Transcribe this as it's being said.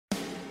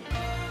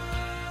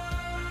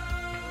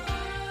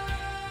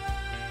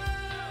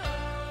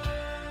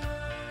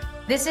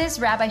This is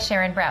Rabbi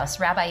Sharon Brous,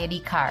 Rabbi at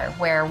IKAR,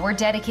 where we're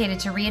dedicated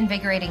to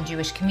reinvigorating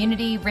Jewish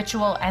community,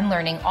 ritual, and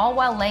learning, all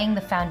while laying the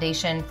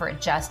foundation for a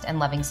just and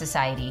loving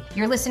society.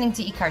 You're listening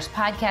to IKAR's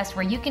podcast,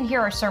 where you can hear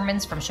our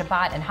sermons from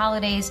Shabbat and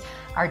holidays,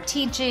 our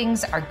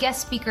teachings, our guest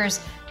speakers,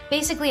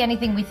 basically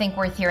anything we think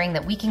worth hearing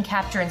that we can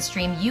capture and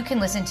stream, you can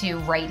listen to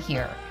right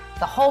here.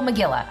 The whole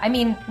Megillah. I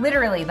mean,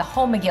 literally the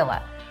whole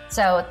Megillah.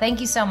 So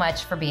thank you so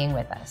much for being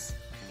with us.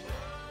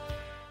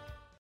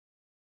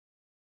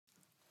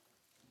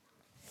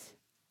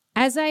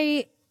 As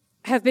I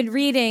have been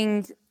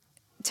reading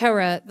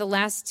Torah the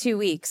last 2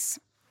 weeks,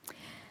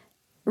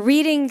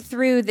 reading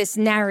through this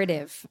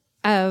narrative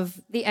of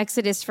the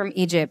Exodus from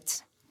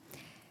Egypt,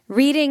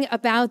 reading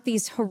about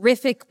these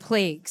horrific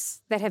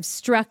plagues that have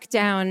struck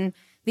down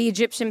the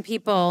Egyptian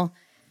people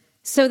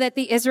so that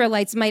the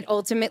Israelites might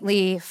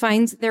ultimately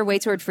find their way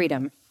toward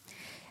freedom,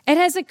 it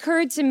has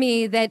occurred to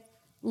me that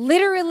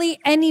literally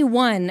any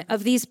one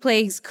of these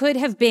plagues could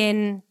have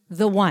been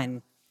the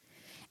one.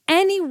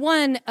 Any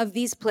one of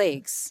these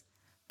plagues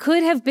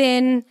could have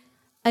been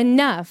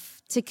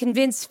enough to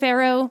convince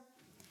Pharaoh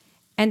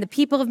and the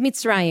people of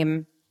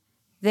Mitzrayim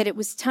that it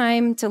was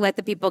time to let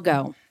the people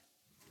go.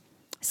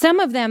 Some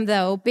of them,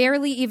 though,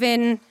 barely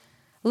even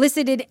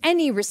elicited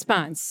any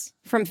response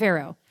from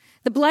Pharaoh.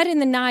 The blood in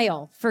the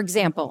Nile, for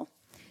example.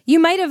 You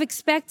might have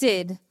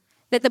expected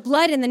that the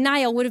blood in the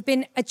Nile would have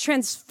been a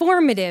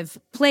transformative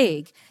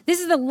plague.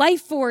 This is the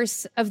life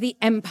force of the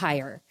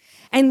empire.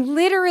 And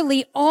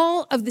literally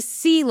all of the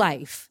sea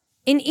life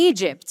in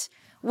Egypt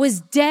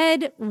was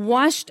dead,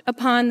 washed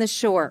upon the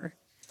shore.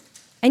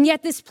 And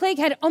yet this plague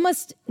had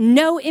almost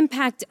no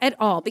impact at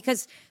all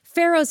because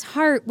Pharaoh's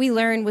heart, we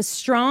learn, was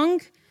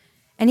strong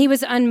and he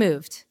was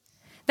unmoved.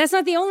 That's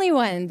not the only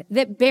one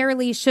that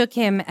barely shook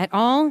him at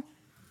all.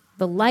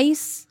 The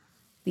lice,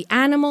 the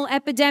animal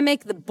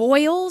epidemic, the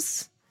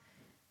boils.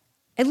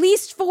 At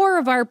least 4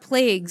 of our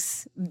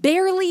plagues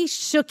barely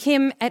shook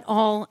him at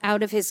all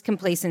out of his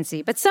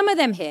complacency. But some of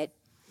them hit.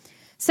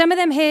 Some of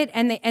them hit,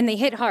 and they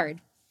hit hard.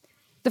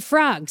 The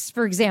frogs,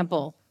 for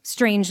example,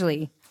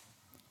 strangely.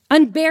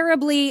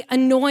 Unbearably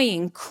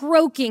annoying,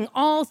 croaking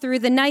all through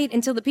the night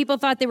until the people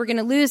thought they were going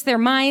to lose their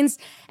minds,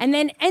 and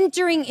then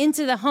entering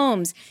into the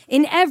homes,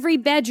 in every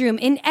bedroom,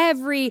 in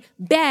every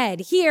bed,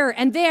 here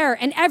and there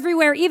and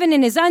everywhere, even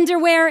in his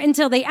underwear,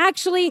 until they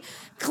actually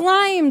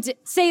climbed,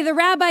 say the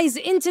rabbis,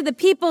 into the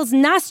people's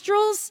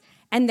nostrils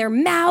and their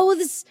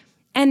mouths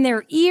and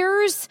their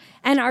ears,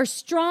 and our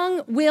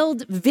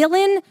strong-willed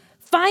villain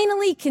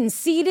finally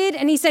conceded,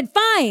 and he said,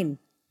 fine,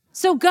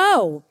 so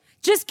go.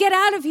 Just get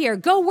out of here.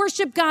 Go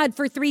worship God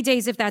for 3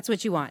 days if that's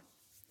what you want.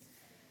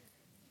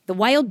 The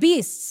wild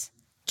beasts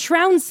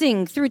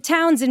trouncing through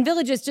towns and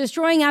villages,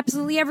 destroying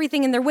absolutely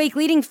everything in their wake,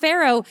 leading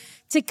Pharaoh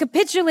to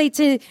capitulate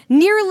to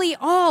nearly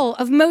all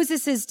of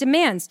Moses'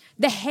 demands.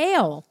 The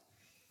hail,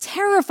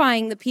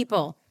 terrifying the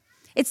people.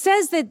 It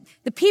says that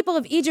the people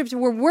of Egypt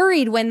were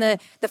worried when the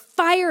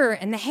fire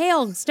and the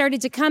hail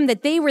started to come,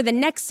 that they were the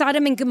next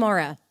Sodom and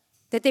Gomorrah,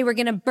 that they were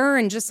going to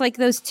burn just like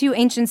those 2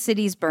 ancient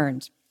cities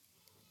burned.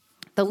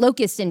 The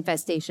locust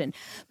infestation,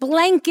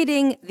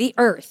 blanketing the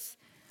earth,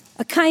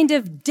 a kind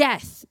of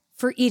death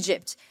for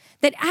Egypt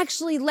that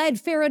actually led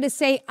Pharaoh to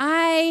say,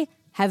 I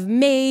have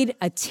made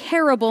a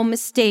terrible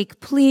mistake.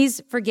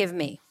 Please forgive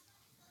me.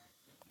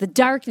 The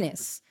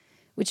darkness,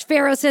 which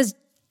Pharaoh says,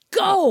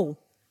 go,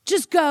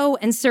 just go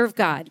and serve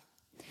God.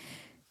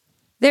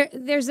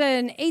 There's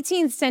an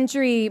 18th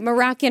century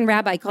Moroccan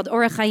rabbi called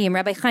Or HaChaim,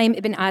 Rabbi Chaim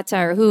ibn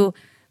Attar, who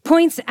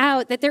points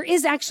out that there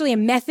is actually a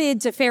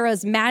method to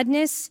Pharaoh's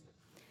madness.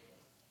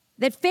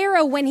 That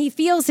Pharaoh, when he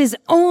feels his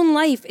own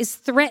life is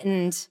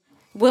threatened,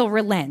 will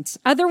relent.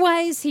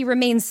 Otherwise, he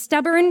remains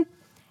stubborn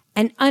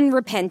and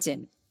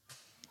unrepentant.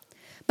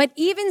 But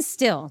even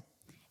still,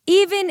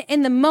 even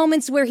in the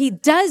moments where he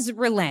does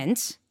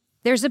relent,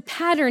 there's a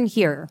pattern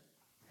here.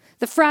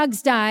 The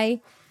frogs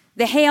die,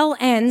 the hail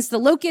ends, the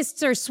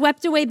locusts are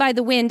swept away by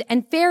the wind,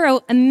 and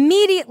Pharaoh,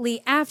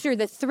 immediately after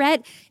the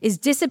threat is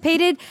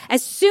dissipated,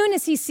 as soon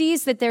as he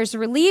sees that there's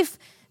relief,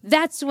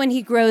 that's when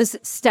he grows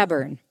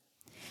stubborn.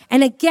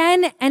 And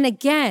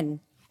again,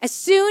 as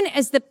soon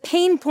as the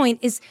pain point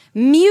is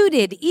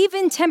muted,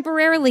 even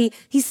temporarily,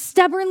 he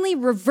stubbornly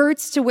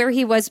reverts to where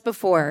he was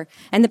before.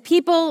 And the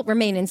people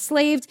remain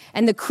enslaved,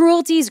 and the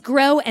cruelties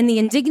grow, and the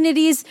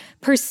indignities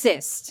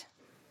persist.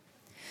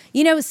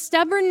 You know,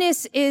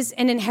 stubbornness is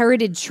an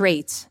inherited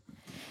trait.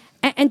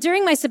 And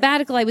during my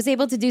sabbatical, I was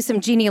able to do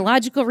some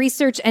genealogical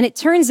research, and it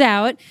turns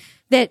out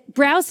that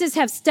Brouses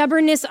have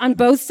stubbornness on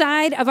both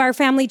sides of our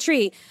family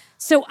tree.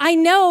 So I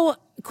know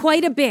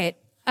quite a bit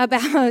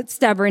about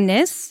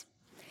stubbornness.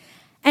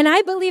 And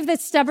I believe that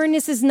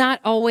stubbornness is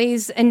not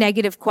always a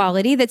negative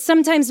quality, that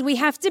sometimes we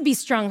have to be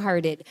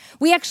strong-hearted.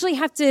 We actually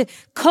have to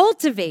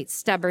cultivate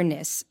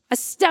stubbornness, a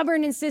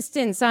stubborn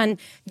insistence on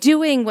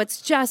doing what's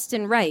just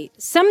and right.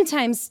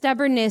 Sometimes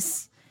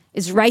stubbornness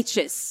is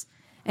righteous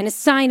and a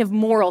sign of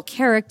moral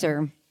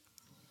character.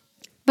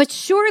 But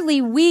surely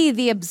we,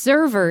 the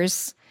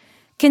observers,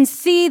 can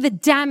see the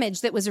damage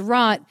that was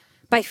wrought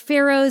by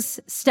Pharaoh's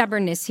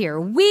stubbornness here.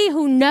 We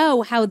who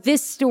know how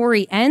this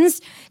story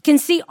ends can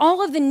see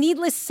all of the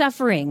needless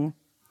suffering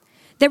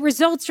that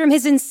results from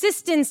his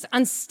insistence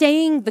on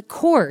staying the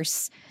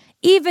course,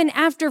 even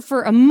after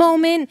for a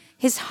moment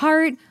his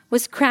heart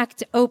was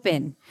cracked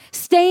open.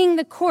 Staying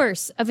the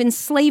course of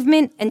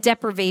enslavement and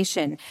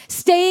deprivation.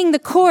 Staying the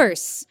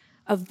course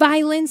of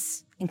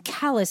violence and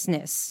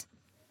callousness.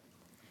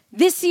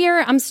 This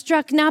year, I'm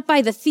struck not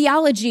by the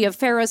theology of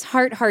Pharaoh's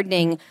heart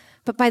hardening,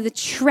 but by the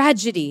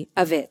tragedy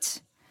of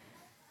it.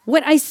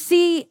 What I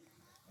see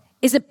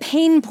is a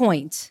pain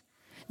point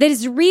that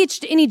is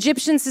reached in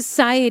Egyptian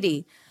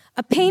society,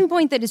 a pain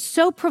point that is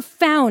so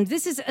profound.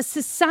 This is a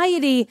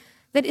society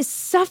that is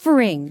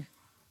suffering.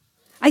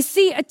 I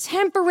see a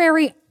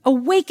temporary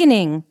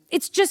awakening.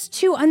 It's just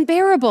too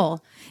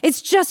unbearable.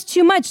 It's just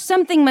too much.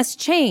 Something must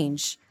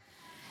change.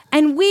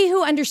 And we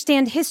who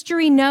understand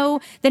history know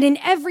that in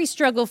every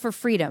struggle for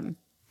freedom,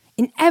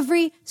 in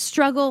every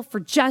struggle for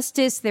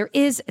justice, there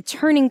is a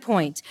turning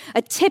point,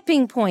 a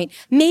tipping point.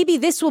 Maybe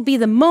this will be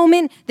the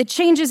moment that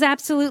changes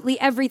absolutely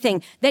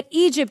everything, that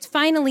Egypt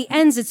finally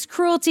ends its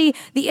cruelty.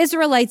 The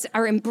Israelites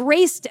are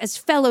embraced as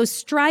fellow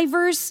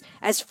strivers,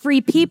 as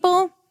free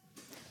people.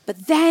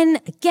 But then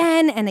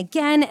again and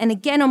again and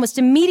again, almost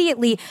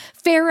immediately,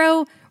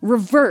 Pharaoh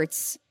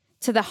reverts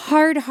to the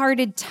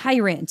hard-hearted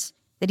tyrant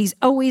that he's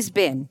always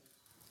been.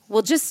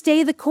 We'll just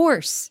stay the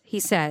course, he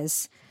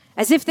says,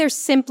 as if there's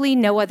simply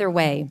no other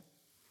way.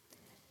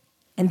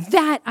 And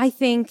that, I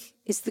think,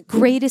 is the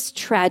greatest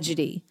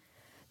tragedy.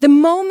 The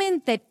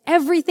moment that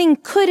everything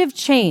could have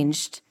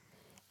changed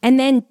and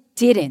then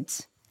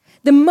didn't.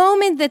 The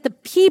moment that the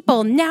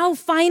people, now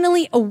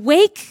finally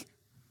awake,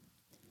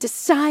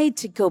 decide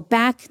to go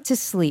back to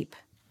sleep.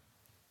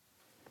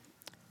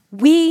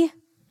 We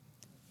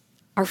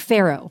are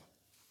Pharaoh.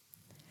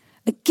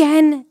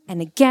 Again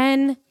and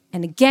again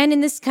and again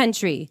in this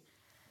country,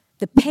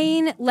 the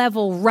pain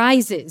level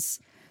rises.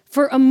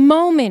 For a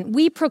moment,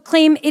 we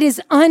proclaim it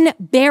is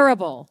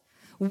unbearable.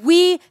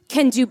 We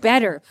can do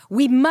better.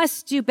 We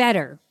must do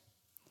better.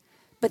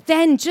 But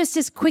then just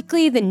as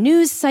quickly, the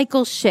news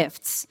cycle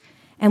shifts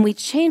and we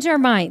change our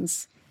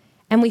minds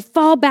and we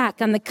fall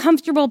back on the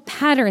comfortable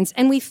patterns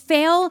and we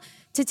fail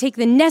to take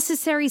the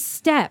necessary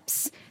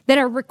steps that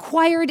are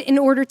required in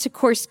order to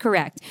course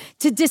correct,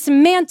 to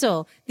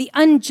dismantle the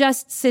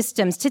unjust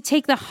systems, to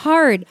take the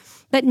hard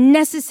but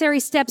necessary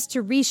steps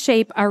to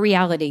reshape our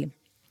reality.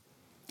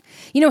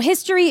 You know,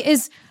 history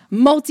is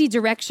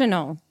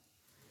multi-directional.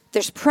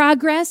 There's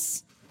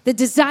progress, the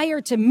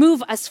desire to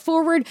move us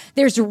forward.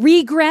 There's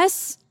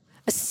regress,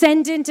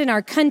 ascendant in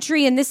our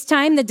country in this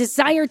time, the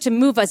desire to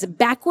move us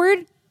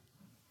backward.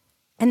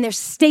 And there's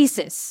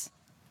stasis.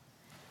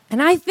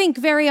 And I think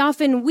very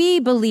often we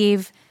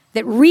believe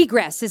that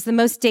regress is the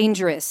most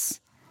dangerous.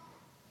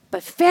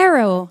 But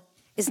Pharaoh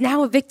is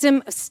now a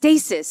victim of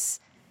stasis.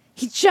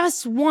 He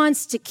just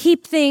wants to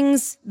keep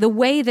things the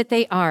way that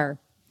they are.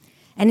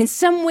 And in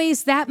some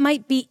ways, that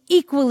might be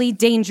equally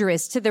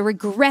dangerous to the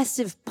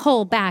regressive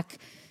pull back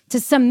to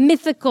some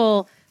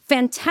mythical,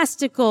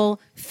 fantastical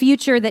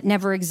future that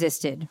never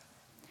existed.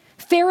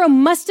 Pharaoh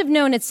must have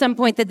known at some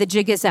point that the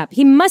jig is up.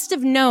 He must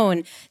have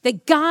known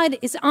that God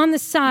is on the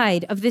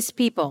side of this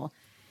people.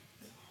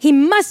 He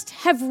must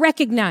have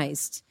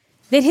recognized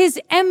that his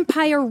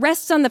empire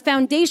rests on the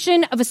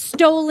foundation of a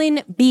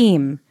stolen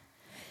beam.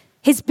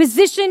 His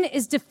position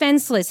is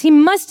defenseless. He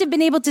must have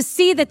been able to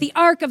see that the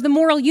arc of the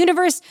moral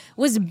universe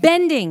was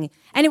bending,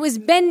 and it was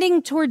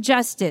bending toward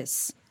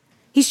justice.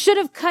 He should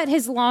have cut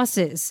his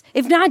losses.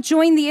 If not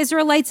joined the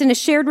Israelites in a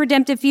shared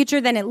redemptive future,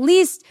 then at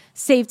least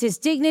saved his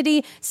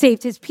dignity,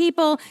 saved his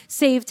people,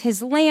 saved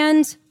his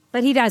land,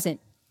 but he doesn't.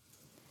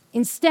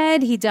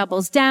 Instead, he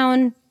doubles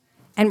down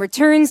and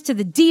returns to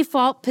the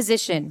default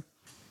position: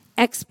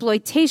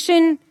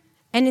 exploitation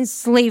and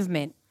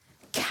enslavement,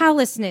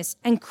 callousness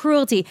and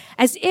cruelty,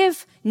 as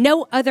if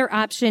no other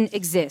option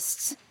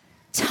exists.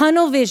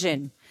 Tunnel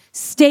vision,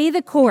 stay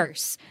the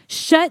course,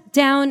 shut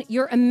down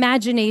your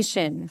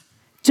imagination.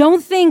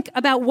 Don't think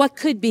about what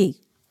could be.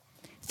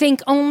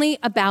 Think only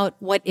about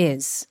what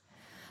is.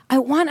 I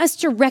want us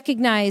to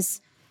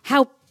recognize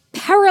how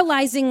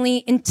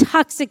paralyzingly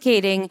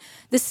intoxicating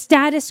the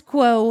status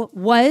quo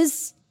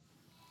was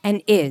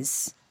and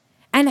is,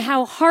 and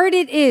how hard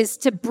it is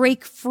to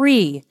break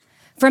free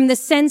from the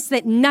sense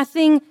that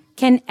nothing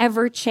can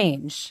ever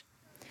change.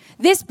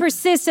 This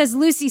persists, as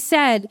Lucy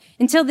said,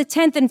 until the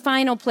 10th and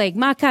final plague,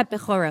 Makat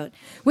Bechorot,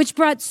 which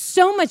brought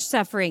so much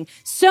suffering,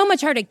 so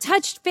much heartache,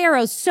 touched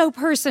Pharaoh so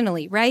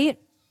personally, right?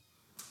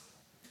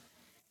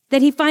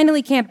 That he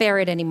finally can't bear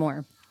it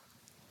anymore.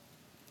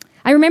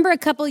 I remember a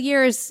couple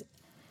years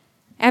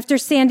after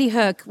Sandy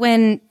Hook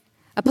when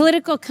a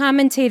political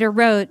commentator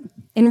wrote,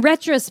 in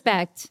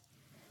retrospect,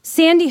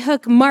 Sandy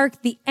Hook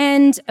marked the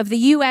end of the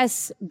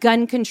U.S.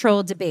 gun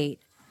control debate.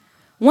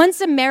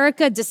 Once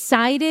America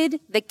decided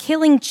that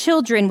killing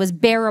children was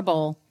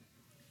bearable,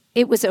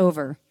 it was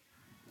over.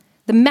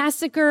 The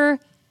massacre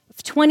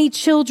of 20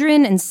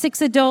 children and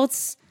 6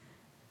 adults,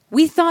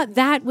 we thought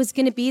that was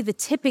going to be the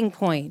tipping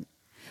point.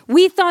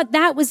 We thought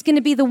that was going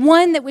to be the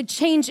one that would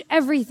change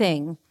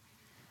everything.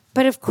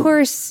 But of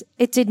course,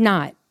 it did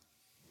not.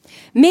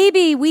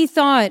 Maybe we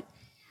thought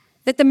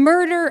that the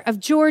murder of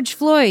George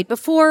Floyd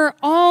before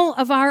all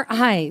of our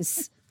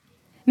eyes,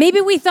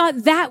 maybe we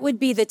thought that would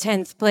be the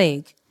 10th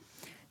plague.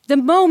 The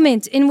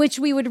moment in which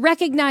we would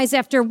recognize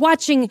after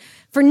watching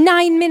for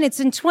 9 minutes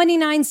and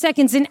 29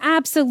 seconds in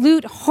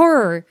absolute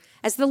horror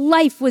as the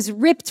life was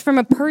ripped from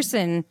a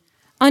person,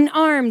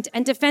 unarmed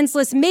and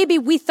defenseless, maybe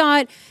we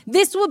thought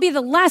this will be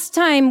the last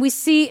time we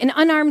see an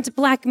unarmed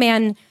black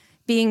man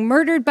being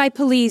murdered by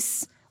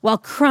police while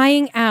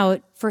crying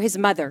out for his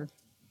mother.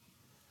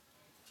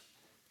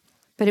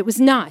 But it was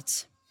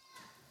not.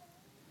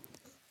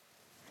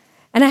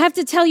 And I have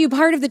to tell you,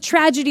 part of the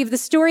tragedy of the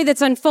story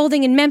that's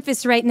unfolding in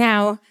Memphis right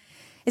now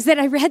is that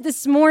I read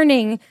this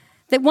morning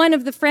that one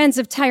of the friends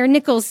of Tyre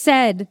Nichols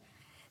said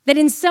that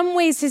in some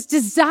ways his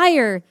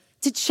desire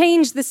to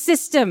change the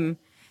system,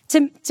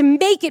 to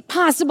make it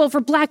possible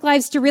for Black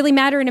lives to really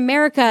matter in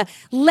America,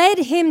 led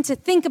him to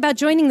think about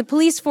joining the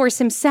police force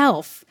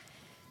himself,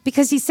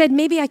 because he said,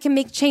 maybe I can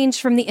make change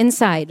from the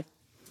inside.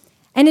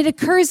 And it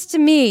occurs to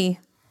me,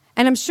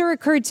 and I'm sure it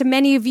occurred to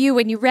many of you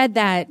when you read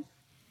that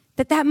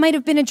might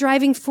have been a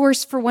driving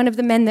force for one of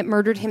the men that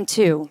murdered him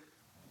too.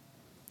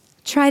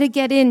 Try to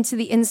get into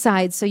the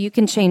inside so you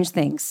can change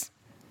things.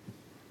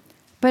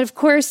 But of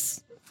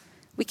course,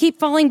 we keep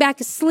falling back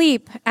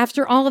asleep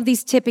after all of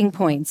these tipping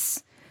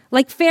points.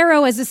 Like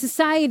Pharaoh, as a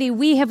society,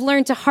 we have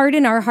learned to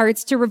harden our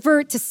hearts, to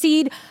revert, to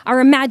cede our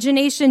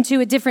imagination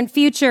to a different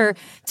future,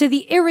 to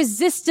the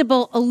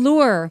irresistible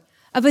allure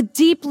of a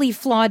deeply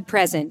flawed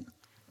present.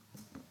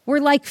 We're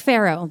like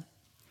Pharaoh,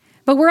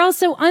 but we're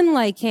also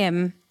unlike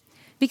him,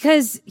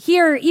 because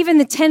here, even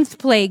the 10th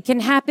plague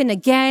can happen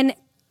again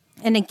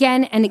and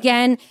again and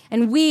again,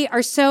 and we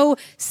are so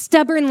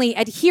stubbornly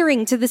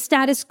adhering to the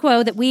status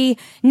quo that we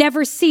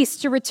never cease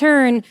to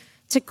return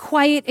to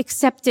quiet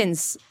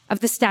acceptance of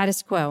the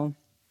status quo.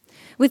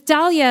 With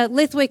Dahlia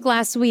Lithwick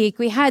last week,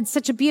 we had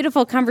such a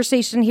beautiful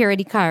conversation here at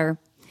IKAR.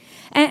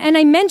 And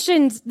I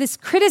mentioned this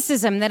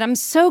criticism that I'm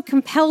so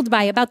compelled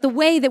by about the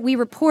way that we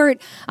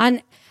report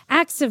on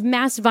acts of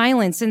mass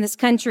violence in this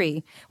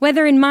country,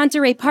 whether in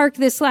Monterey Park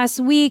this last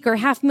week or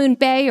Half Moon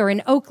Bay or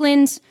in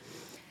Oakland.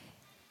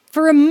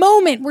 For a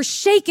moment, we're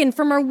shaken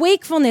from our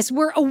wakefulness.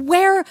 We're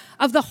aware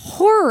of the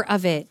horror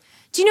of it.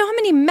 Do you know how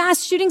many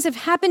mass shootings have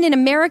happened in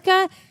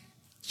America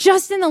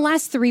just in the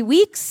last 3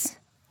 weeks?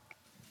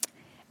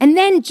 And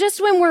then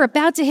just when we're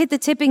about to hit the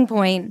tipping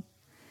point,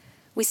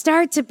 we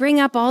start to bring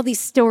up all these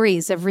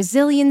stories of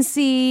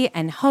resiliency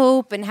and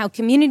hope and how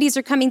communities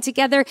are coming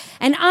together.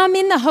 And I'm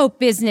in the hope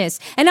business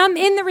and I'm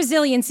in the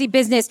resiliency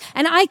business.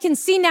 And I can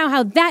see now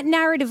how that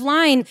narrative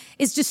line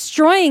is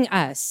destroying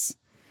us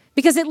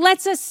because it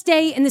lets us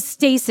stay in the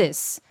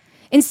stasis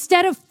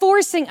instead of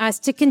forcing us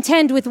to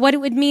contend with what it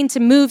would mean to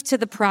move to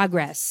the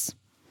progress.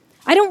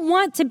 I don't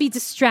want to be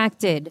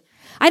distracted.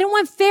 I don't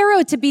want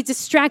Pharaoh to be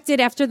distracted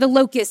after the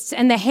locusts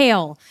and the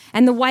hail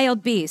and the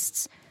wild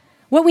beasts.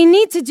 What we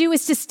need to do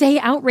is to stay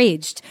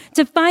outraged,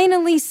 to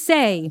finally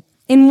say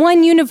in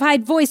one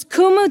unified voice,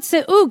 Kumu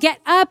Tseu, get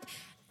up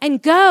and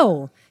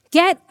go.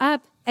 Get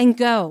up and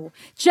go.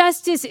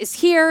 Justice is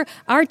here.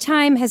 Our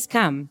time has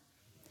come.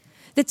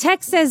 The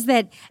text says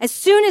that as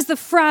soon as the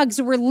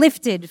frogs were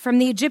lifted from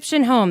the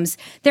Egyptian homes,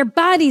 their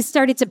bodies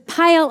started to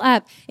pile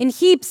up in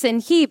heaps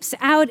and heaps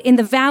out in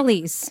the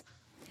valleys.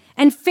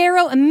 And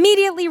Pharaoh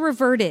immediately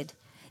reverted,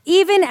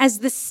 even as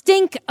the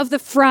stink of the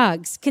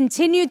frogs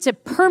continued to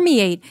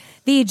permeate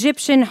the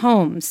Egyptian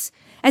homes.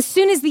 As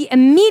soon as the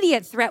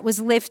immediate threat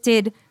was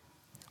lifted,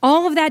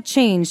 all of that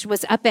change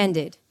was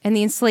upended and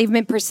the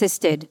enslavement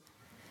persisted.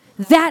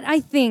 That,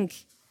 I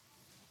think,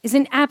 is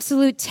an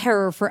absolute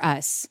terror for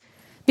us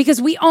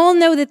because we all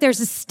know that there's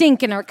a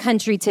stink in our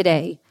country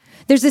today.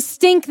 There's a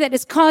stink that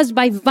is caused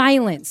by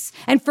violence.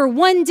 And for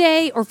one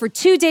day or for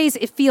 2 days,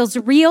 it feels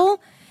real.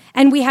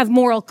 And we have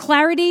moral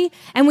clarity,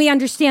 and we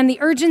understand the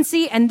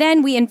urgency, and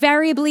then we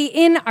invariably,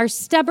 in our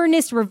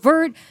stubbornness,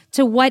 revert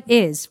to what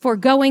is,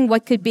 foregoing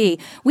what could be.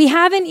 We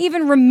haven't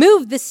even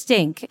removed the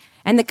stink,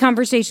 and the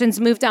conversation's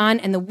moved on,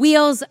 and the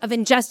wheels of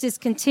injustice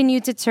continue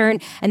to turn,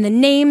 and the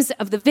names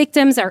of the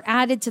victims are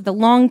added to the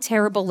long,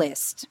 terrible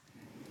list.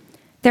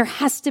 There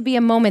has to be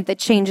a moment that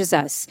changes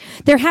us.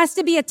 There has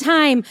to be a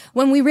time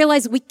when we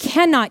realize we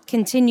cannot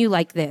continue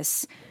like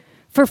this.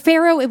 For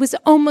Pharaoh, it was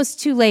almost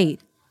too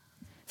late.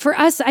 For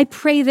us, I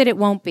pray that it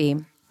won't be.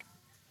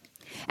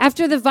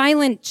 After the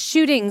violent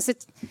shootings,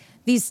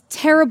 these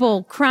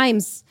terrible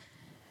crimes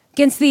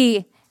against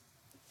the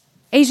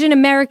Asian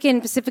American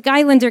Pacific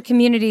Islander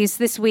communities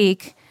this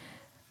week,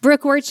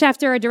 Brooke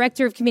Wirtschafter, our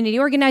director of community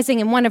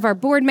organizing, and one of our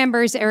board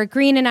members, Eric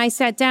Green, and I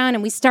sat down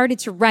and we started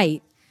to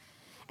write.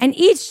 And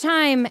each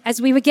time,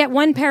 as we would get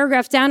one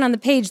paragraph down on the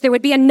page, there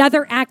would be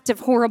another act of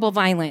horrible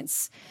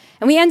violence.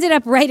 And we ended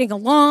up writing a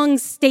long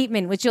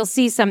statement, which you'll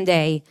see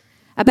someday,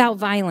 about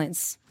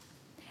violence.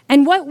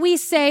 And what we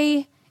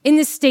say in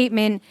this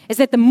statement is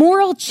that the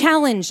moral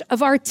challenge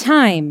of our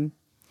time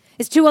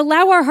is to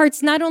allow our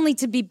hearts not only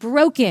to be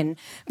broken,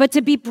 but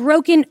to be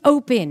broken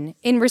open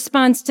in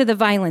response to the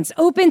violence,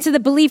 open to the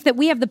belief that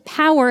we have the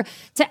power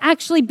to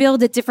actually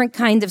build a different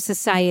kind of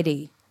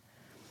society.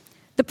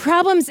 The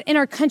problems in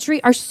our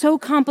country are so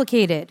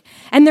complicated,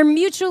 and they're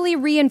mutually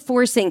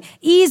reinforcing.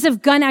 Ease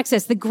of gun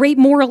access, the great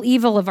moral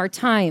evil of our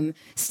time,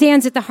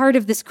 stands at the heart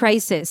of this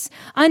crisis.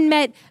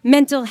 Unmet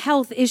mental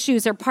health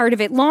issues are part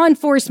of it. Law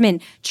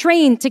enforcement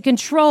trained to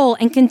control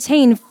and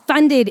contain,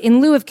 funded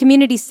in lieu of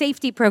community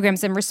safety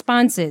programs and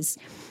responses.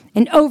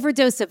 An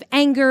overdose of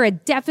anger, a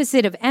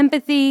deficit of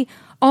empathy,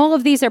 all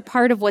of these are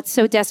part of what's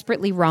so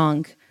desperately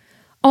wrong.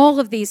 All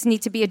of these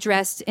need to be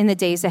addressed in the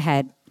days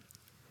ahead.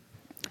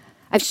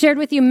 I've shared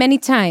with you many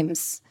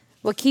times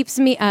what keeps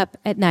me up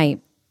at night.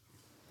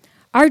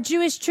 Our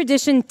Jewish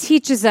tradition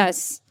teaches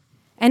us,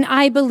 and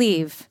I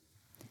believe,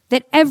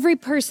 that every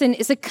person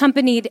is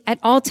accompanied at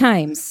all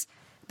times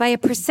by a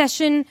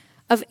procession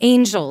of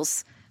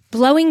angels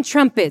blowing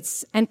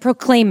trumpets and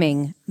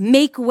proclaiming,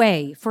 "Make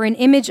way, for an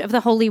image of the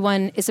Holy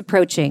One is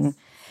approaching."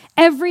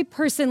 Every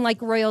person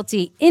like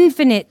royalty,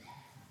 infinite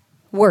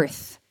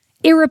worth,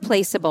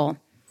 irreplaceable.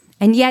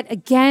 And yet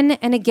again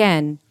and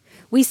again,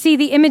 we see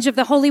the image of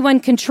the Holy One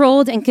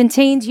controlled and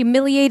contained,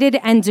 humiliated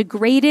and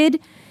degraded,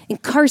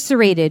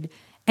 incarcerated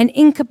and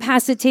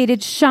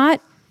incapacitated,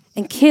 shot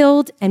and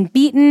killed and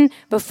beaten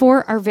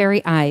before our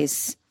very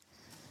eyes.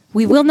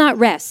 We will not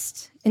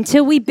rest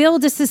until we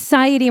build a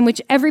society in which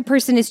every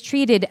person is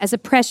treated as a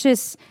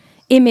precious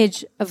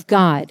image of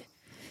God.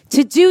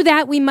 To do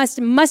that, we must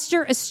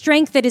muster a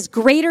strength that is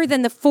greater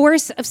than the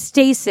force of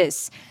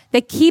stasis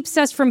that keeps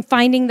us from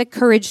finding the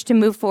courage to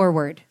move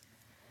forward.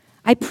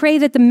 I pray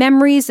that the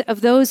memories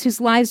of those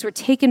whose lives were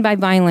taken by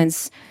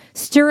violence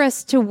stir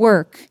us to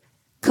work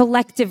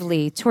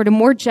collectively toward a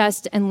more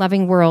just and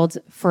loving world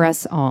for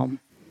us all.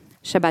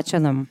 Shabbat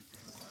Shalom.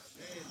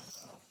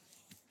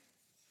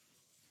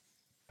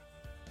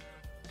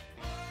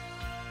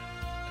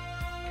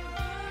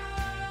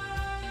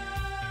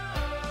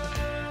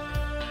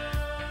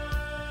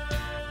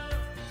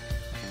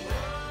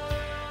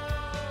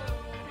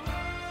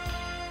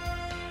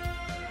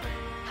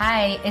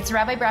 Hi, it's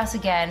Rabbi Brous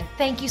again.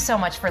 Thank you so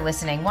much for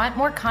listening. Want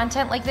more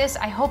content like this?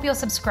 I hope you'll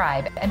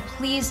subscribe. And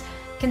please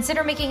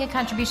consider making a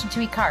contribution to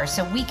IKAR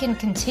so we can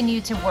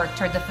continue to work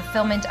toward the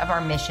fulfillment of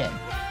our mission,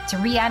 to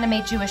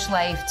reanimate Jewish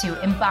life,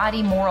 to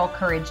embody moral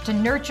courage, to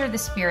nurture the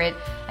spirit,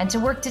 and to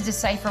work to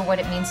decipher what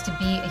it means to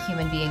be a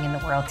human being in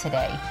the world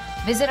today.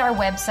 Visit our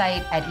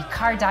website at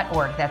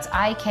ikar.org. That's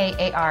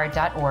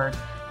IKAR.org.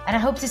 And I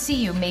hope to see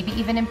you, maybe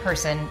even in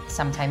person,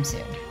 sometime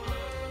soon.